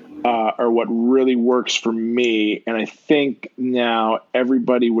pace are what really works for me. And I think now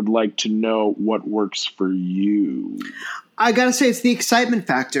everybody would like to know what works for you. I gotta say, it's the excitement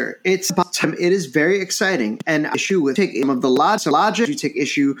factor. It is very exciting, and issue with take some of the logic. You take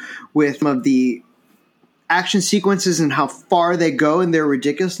issue with some of the action sequences and how far they go in their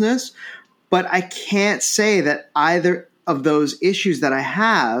ridiculousness. But I can't say that either of those issues that I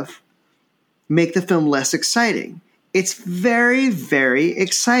have make the film less exciting. It's very, very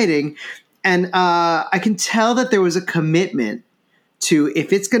exciting, and I can tell that there was a commitment to,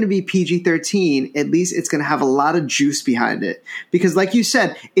 if it's going to be PG-13, at least it's going to have a lot of juice behind it. Because like you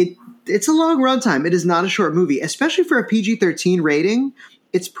said, it's a long runtime. It is not a short movie, especially for a PG-13 rating.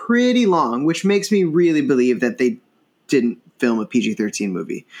 It's pretty long, which makes me really believe that they didn't film a PG-13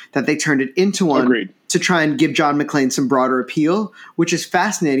 movie, that they turned it into one. Agreed. To try and give John McClane some broader appeal, which is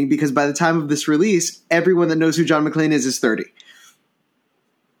fascinating because by the time of this release, everyone that knows who John McClane is 30.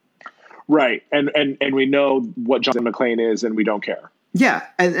 Right. And we know what John McClane is, and we don't care. Yeah.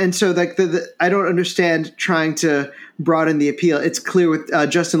 And so like I don't understand trying to broaden the appeal. It's clear with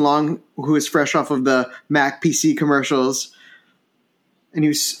Justin Long, who is fresh off of the Mac PC commercials. And he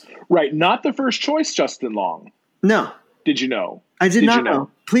was right. Not the first choice, Justin Long. No. Did you know? I did not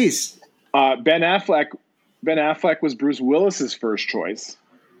know. Please. Ben Affleck was Bruce Willis's first choice.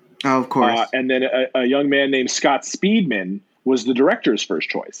 Oh, of course. And then a young man named Scott Speedman was the director's first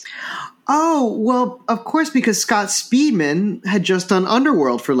choice. Oh, well, of course, because Scott Speedman had just done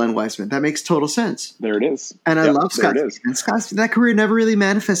Underworld for Len Wiseman. That makes total sense. There it is. And I love Scott Speedman. That career never really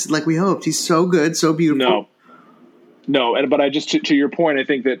manifested like we hoped. He's so good, so beautiful. No. But I just, to your point, I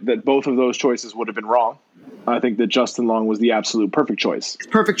think that both of those choices would have been wrong. I think that Justin Long was the absolute perfect choice.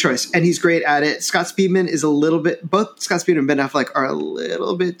 Perfect choice. And he's great at it. Scott Speedman is both Scott Speedman and Ben Affleck are a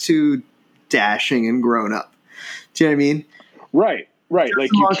little bit too dashing and grown up. Do you know what I mean? Right. Like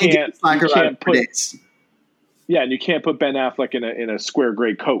you can't put, yeah, and you can't put Ben Affleck in a square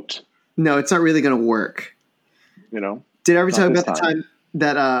gray coat. No, it's not really going to work. You know? Did I ever tell you about the time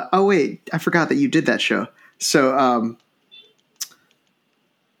that oh wait, I forgot that you did that show. So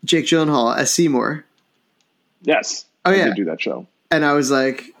Jake Gyllenhaal as Seymour. Yes. Oh, I yeah. did do that show. And I was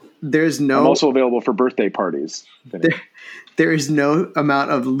like, I'm also available for birthday parties. There is no amount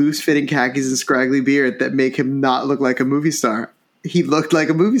of loose-fitting khakis and scraggly beard that make him not look like a movie star. He looked like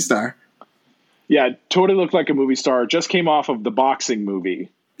a movie star. Yeah, totally looked like a movie star. Just came off of the boxing movie.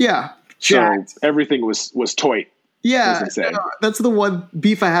 Yeah. So everything was toit. Yeah. That's the one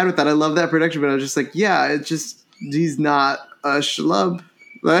beef I had with that. I love that production, but I was just like, yeah, he's not a schlub.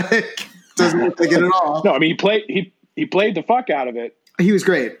 Like, doesn't look like it at all. No, I mean, he played the fuck out of it. He was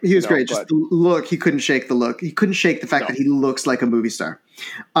great. He was great. Just the look, he couldn't shake the look. He couldn't shake the fact that he looks like a movie star.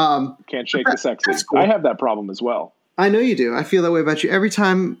 Can't shake the sexy. Cool. I have that problem as well. I know you do. I feel that way about you every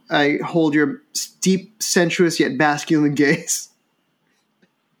time I hold your deep, sensuous yet masculine gaze.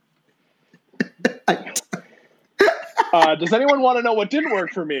 Does anyone want to know what didn't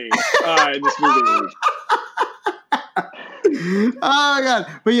work for me in this movie? Oh my god.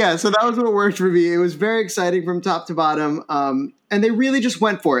 But yeah, so that was what worked for me. It was very exciting from top to bottom. And they really just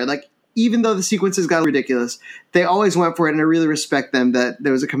went for it. Like, even though the sequences got ridiculous, they always went for it, and I really respect them that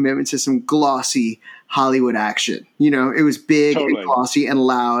there was a commitment to some glossy Hollywood action. You know, it was big and glossy and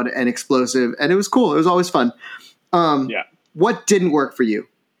loud and explosive, and it was cool. It was always fun. Yeah. What didn't work for you?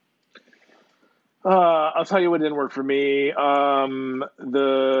 I'll tell you what didn't work for me.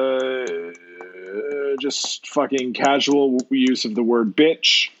 Just fucking casual use of the word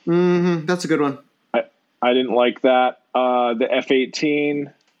bitch. Mm-hmm. That's a good one. I didn't like that. The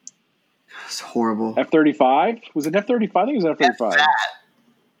F-18. It's horrible. F-35? Was it F-35? I think it was F-35.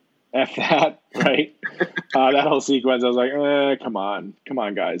 F that, right? That whole sequence, I was like, come on,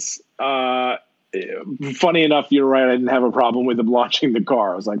 guys. Funny enough, you're right. I didn't have a problem with them launching the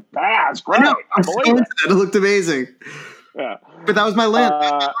car. I was like, it's great. I believe it. It looked amazing. Yeah. But that was my line.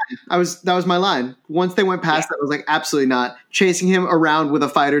 That was my line. Once they went past that, I was like, absolutely not. Chasing him around with a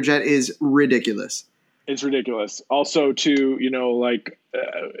fighter jet is ridiculous. It's ridiculous. Also, I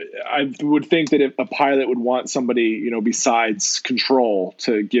would think that if a pilot would want somebody, besides control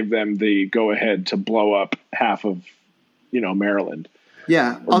to give them the go ahead to blow up half of, Maryland.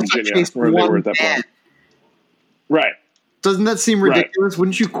 Yeah. Or Virginia, where they were at that point. Right. Doesn't that seem ridiculous? Right.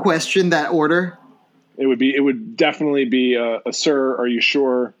 Wouldn't you question that order? It would definitely be a sir, are you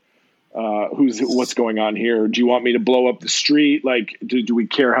sure? What's going on here? Do you want me to blow up the street? Like, do we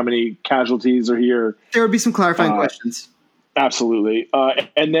care how many casualties are here? There would be some clarifying questions. Absolutely.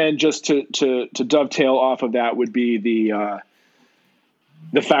 And then just to dovetail off of that would be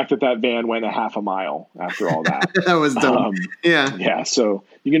the fact that van went a half a mile after all that. That was dumb. Yeah. Yeah. So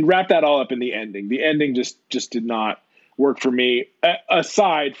you can wrap that all up in the ending. The ending just did not work for me.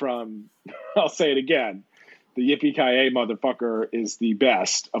 Aside from, I'll say it again, the Yippee-Ki-Yay motherfucker is the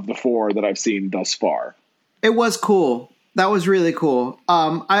best of the four that I've seen thus far. It was cool. That was really cool.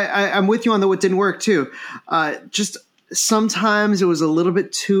 I'm with you on the what didn't work too. Just sometimes it was a little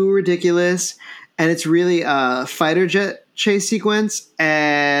bit too ridiculous, and it's really a fighter jet chase sequence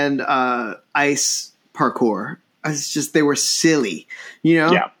and ice parkour. It's just, they were silly,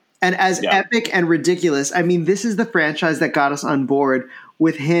 Yeah. And as epic and ridiculous, I mean, this is the franchise that got us on board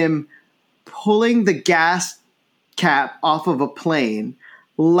with him pulling the gas cap off of a plane,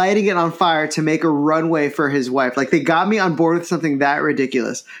 lighting it on fire to make a runway for his wife. Like, they got me on board with something that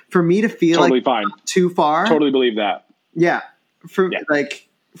ridiculous. For me to feel totally fine. Too far. Totally believe that. Yeah. For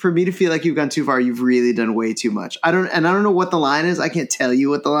me to feel like you've gone too far, you've really done way too much. I don't know what the line is. I can't tell you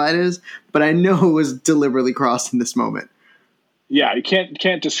what the line is, but I know it was deliberately crossed in this moment. Yeah, you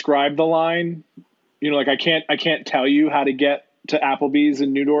can't describe the line. I can't tell you how to get to Applebee's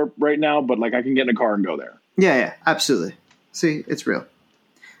in New Dorp right now, but I can get in a car and go there. Yeah, absolutely. See, it's real.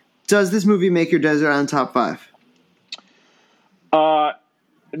 Does this movie make your Desert Island top 5?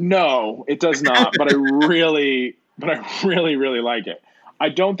 No, it does not. But I really, really like it. I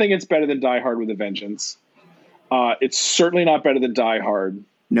don't think it's better than Die Hard with a Vengeance. It's certainly not better than Die Hard.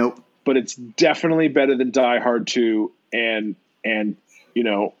 Nope. But it's definitely better than Die Hard 2, and is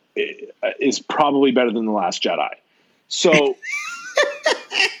probably better than The Last Jedi. So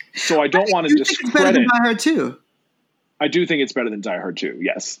I don't want to discredit. It's better than Die Hard 2. I do think it's better than Die Hard 2.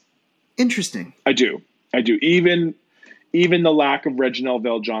 Yes. Interesting. I do. Even the lack of Reginald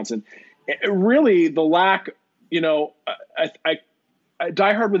VelJohnson, really the lack.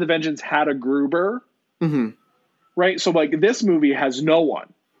 Die Hard with a Vengeance had a Gruber, right? So this movie has no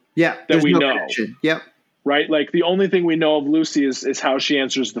one. Yeah, that we know. Connection. Yep. Right, the only thing we know of Lucy is how she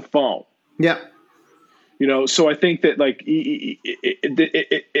answers the phone. Yep. So I think that like,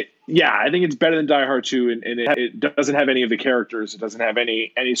 yeah, I think it's better than Die Hard 2, and it doesn't have any of the characters. It doesn't have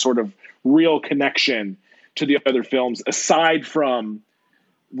any sort of real connection to the other films aside from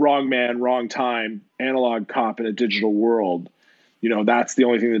Wrong Man, Wrong Time, Analog Cop in a Digital World. That's the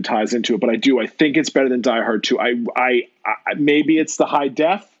only thing that ties into it. But I think it's better than Die Hard 2. I maybe it's the high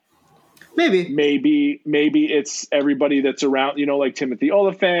def. Maybe it's everybody that's around, like Timothy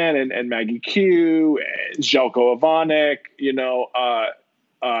Olyphant and Maggie Q and Željko Ivanek,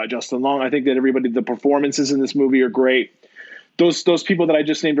 Justin Long. I think that the performances in this movie are great. Those people that I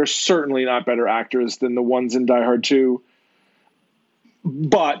just named are certainly not better actors than the ones in Die Hard 2.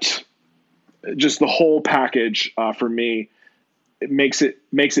 But just the whole package for me, it makes it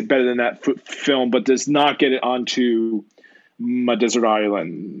better than that film, but does not get it onto My Desert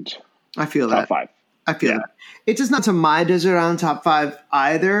Island. I feel top that. 5. I feel that. It does not to My Desert Island top 5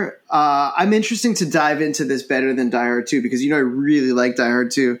 either. I'm interested to dive into this better than Die Hard 2 because I really like Die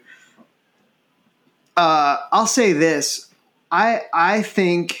Hard 2. I'll say this. I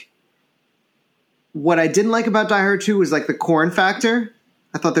think what I didn't like about Die Hard 2 was like the corn factor.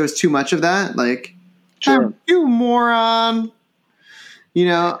 I thought there was too much of that. Like, sure. You moron.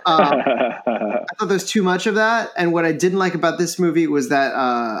 I thought there was too much of that. And what I didn't like about this movie was that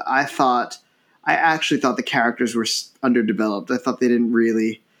I actually thought the characters were underdeveloped. I thought they didn't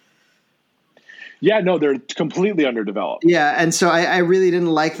really. Yeah, no, they're completely underdeveloped. Yeah, and so I really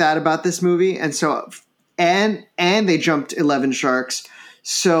didn't like that about this movie. And so, and they jumped 11 sharks.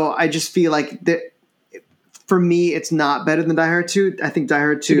 So I just feel like for me, it's not better than Die Hard 2. I think Die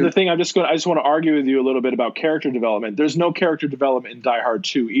Hard 2. The thing I just want to argue with you a little bit about character development. There's no character development in Die Hard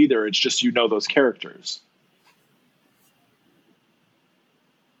 2 either. It's just those characters.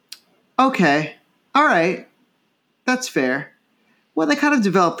 Okay. All right. That's fair. Well, they kind of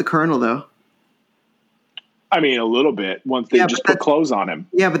developed the Colonel, though. I mean, a little bit once they just put clothes on him.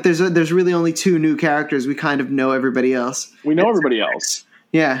 Yeah, but there's really only 2 new characters. We kind of know everybody else. We know everybody else.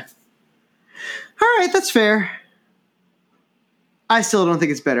 Yeah. All right, that's fair. I still don't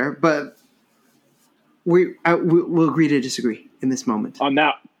think it's better, but we'll agree to disagree in this moment. On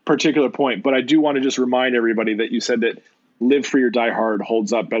that particular point, but I do want to just remind everybody that you said that Live Free or Die Hard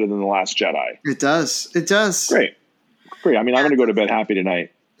holds up better than The Last Jedi. It does. It does. Great. I mean, I'm going to go to bed happy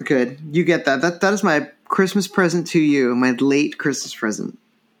tonight. Good. You get that. That is my Christmas present to you, my late Christmas present.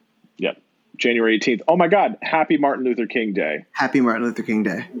 Yep. January 18th. Oh, my God. Happy Martin Luther King Day. Happy Martin Luther King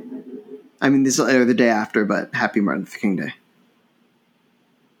Day. I mean, this will air the day after, but happy Martin Luther King Day.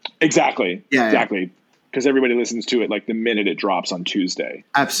 Exactly. Yeah, exactly. Because everybody listens to it like the minute it drops on Tuesday.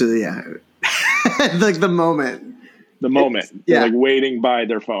 Absolutely, yeah. Like the moment. The moment. Yeah. They're like waiting by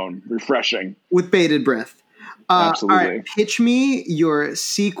their phone, refreshing. With bated breath. Absolutely. All right, pitch me your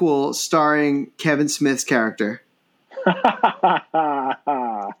sequel starring Kevin Smith's character.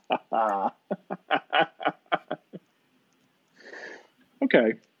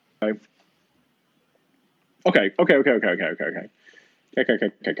 Okay. Okay.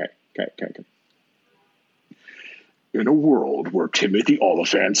 In a world where Timothy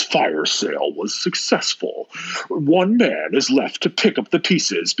Olyphant's fire sale was successful, one man is left to pick up the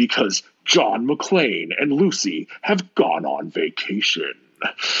pieces because John McClane and Lucy have gone on vacation.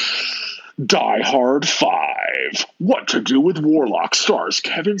 Die Hard 5. What to Do with Warlock stars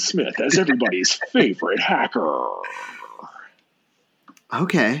Kevin Smith as everybody's favorite hacker.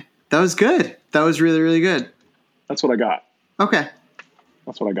 Okay. That was good. That was really, really good. That's what I got. Okay.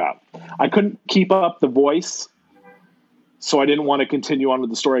 That's what I got. I couldn't keep up the voice, so I didn't want to continue on with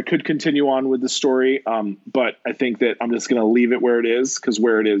the story. I could continue on with the story, but I think that I'm just going to leave it where it is because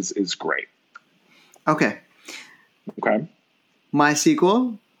where it is great. Okay. Okay. My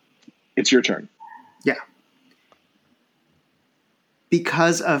sequel? It's your turn. Yeah.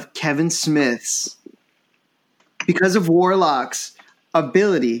 Because of Warlock's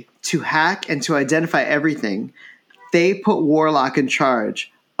ability to hack and to identify everything, they put Warlock in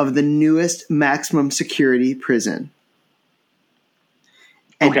charge of the newest maximum security prison.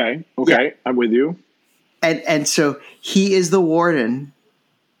 And, okay. Yeah. I'm with you. And so he is the warden,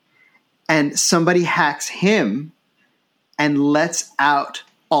 and somebody hacks him and lets out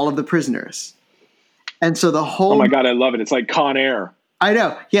all of the prisoners. And so the whole... Oh my God, I love it. It's like Con Air. I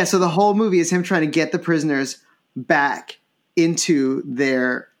know. Yeah, so the whole movie is him trying to get the prisoners back into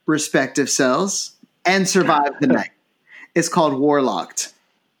their respective cells and survive the night. It's called Warlocked.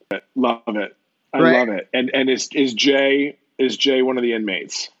 Love it. I love it. And is Jay one of the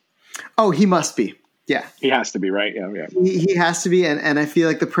inmates? Oh, he must be. Yeah. He has to be, right? Yeah. He has to be, and I feel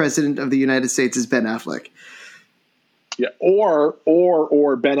like the president of the United States is Ben Affleck. Yeah, or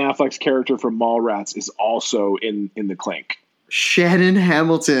Ben Affleck's character from Mallrats is also in the Clink. Shannon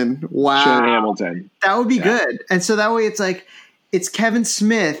Hamilton. Wow. Shannon Hamilton. That would be good. And so that way it's like, it's Kevin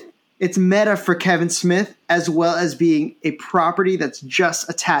Smith. It's meta for Kevin Smith as well as being a property that's just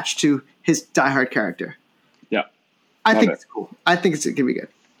attached to his Die Hard character. Yeah. I think it's cool. I think it's going to be good.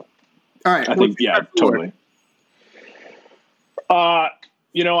 All right. I think, totally.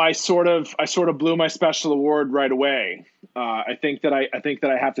 I sort of blew my special award right away. I think that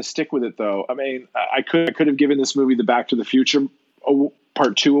I have to stick with it though. I mean, I could have given this movie the Back to the Future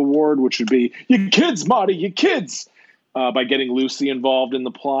Part 2 award, which would be "You kids, Marty, you kids," by getting Lucy involved in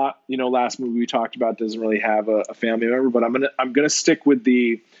the plot. Last movie we talked about doesn't really have a family member, but I'm gonna stick with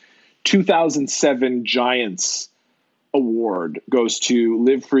the 2007 Giants award. Goes to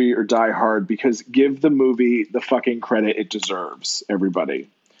Live Free or Die Hard, because give the movie the fucking credit it deserves. Everybody.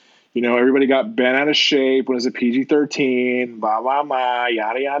 Everybody got bent out of shape when it was a PG-13, blah, blah, blah,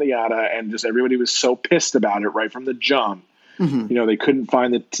 yada, yada, yada. And just everybody was so pissed about it right from the jump. Mm-hmm. They couldn't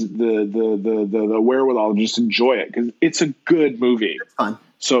find the wherewithal to just enjoy it, because it's a good movie. It's fun.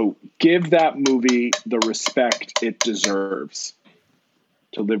 So give that movie the respect it deserves.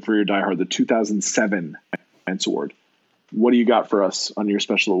 To Live Free or Die Hard, the 2007 Giants Award. What do you got for us on your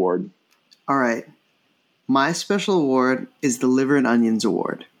special award? All right. My special award is the Liver and Onions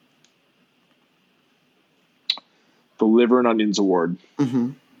Award. The Liver and Onions Award.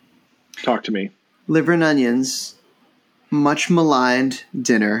 Mm-hmm. Talk to me. Liver and Onions, much maligned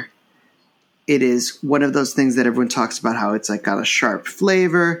dinner. It is one of those things that everyone talks about, how it's like got a sharp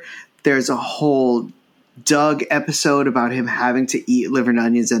flavor. There's a whole Doug episode about him having to eat liver and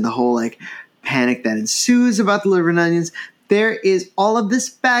onions and the whole like panic that ensues about the liver and onions. There is all of this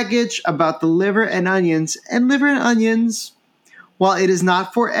baggage about the liver and onions, and liver and onions, while it is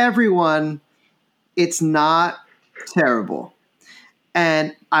not for everyone, it's not terrible.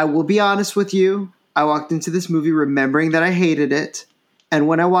 And I will be honest with you, I walked into this movie remembering that I hated it, and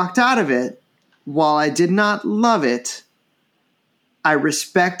when I walked out of it, while I did not love it, I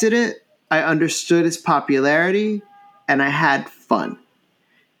respected it, I understood its popularity, and I had fun.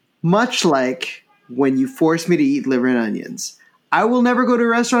 Much like when you force me to eat liver and onions. I will never go to a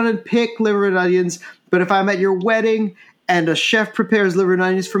restaurant and pick liver and onions, but if I'm at your wedding and a chef prepares liver and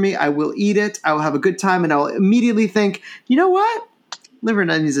onions for me, I will eat it, I will have a good time, and I will immediately think, you know what? Liver and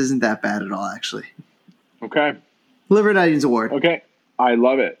onions isn't that bad at all, actually. Okay. Liver and Onions Award. Okay. I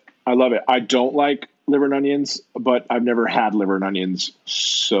love it. I don't like liver and onions, but I've never had liver and onions,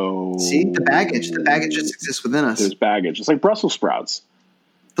 so... See, the baggage just exists within us. There's baggage. It's like Brussels sprouts.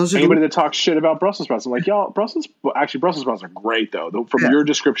 Those are anybody that talks shit about Brussels sprouts, I'm like, y'all, Brussels sprouts are great, though. From your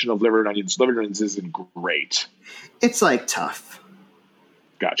description of liver and onions isn't great. It's like tough.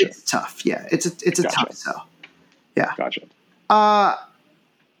 Gotcha. It's tough, yeah. It's a tough sell. Yeah. Gotcha.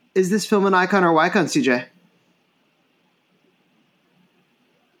 Is this film an icon or Wycon, CJ?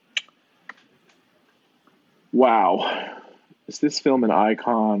 Wow. Is this film an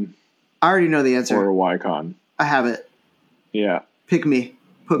icon? I already know the answer. Or a Wycon? I have it. Yeah. Pick me.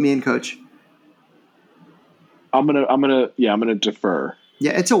 Put me in, coach. I'm gonna defer.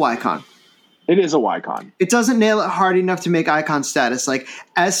 Yeah, it's a Wycon. It is a Wycon. It doesn't nail it hard enough to make icon status. Like,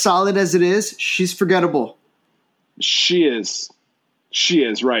 as solid as it is, she's forgettable. She is,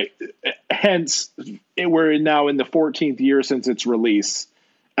 right. Hence, we're now in the 14th year since its release,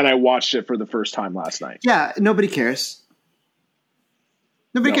 and I watched it for the first time last night. Yeah, nobody cares.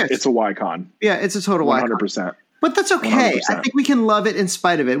 Nobody cares. It's a Wycon. Yeah, it's a total Wycon. 100%. But that's okay. 100%. I think we can love it in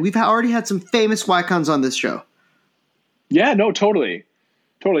spite of it. We've already had some famous Wycons on this show. Yeah, no, totally.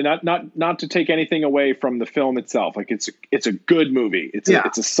 Not to take anything away from the film itself. Like, it's a good movie. It's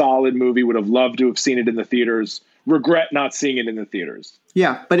a solid movie. Would have loved to have seen it in the theaters. Regret not seeing it in the theaters.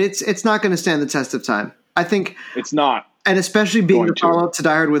 Yeah, but it's not going to stand the test of time. I think it's not. And especially being the follow-up to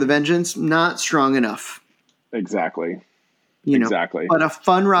Die Hard with a Vengeance, not strong enough. Exactly. Exactly. But a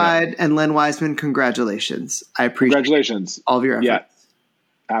fun ride, and Len Wiseman, congratulations. I appreciate all of your efforts. Yeah,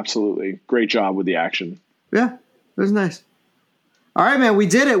 absolutely. Great job with the action. Yeah, it was nice. All right, man, we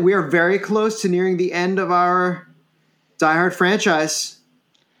did it. We are very close to nearing the end of our Die Hard franchise.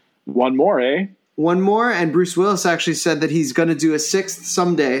 One more, eh? One more, and Bruce Willis actually said that he's going to do a sixth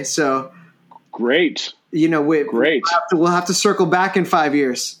someday. So great. Great. We'll have to circle back in 5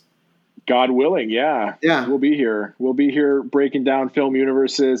 years. God willing, yeah. Yeah. We'll be here. We'll be here breaking down film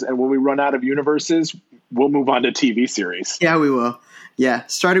universes, and when we run out of universes, we'll move on to TV series. Yeah, we will. Yeah,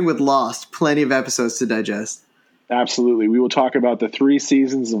 starting with Lost, plenty of episodes to digest. Absolutely. We will talk about the 3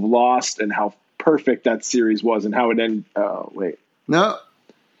 seasons of Lost and how perfect that series was and how it ended. Oh, wait. No.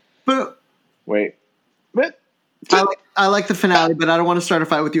 But wait. But I like the finale, but I don't want to start a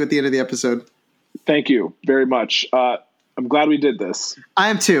fight with you at the end of the episode. Thank you very much. I'm glad we did this. I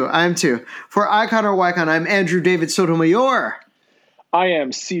am too. For Icon or Wycon, I'm Andrew David Sotomayor. I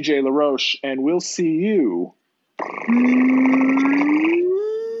am CJ LaRoche, and we'll see you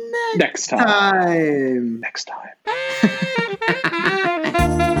next time. Next time.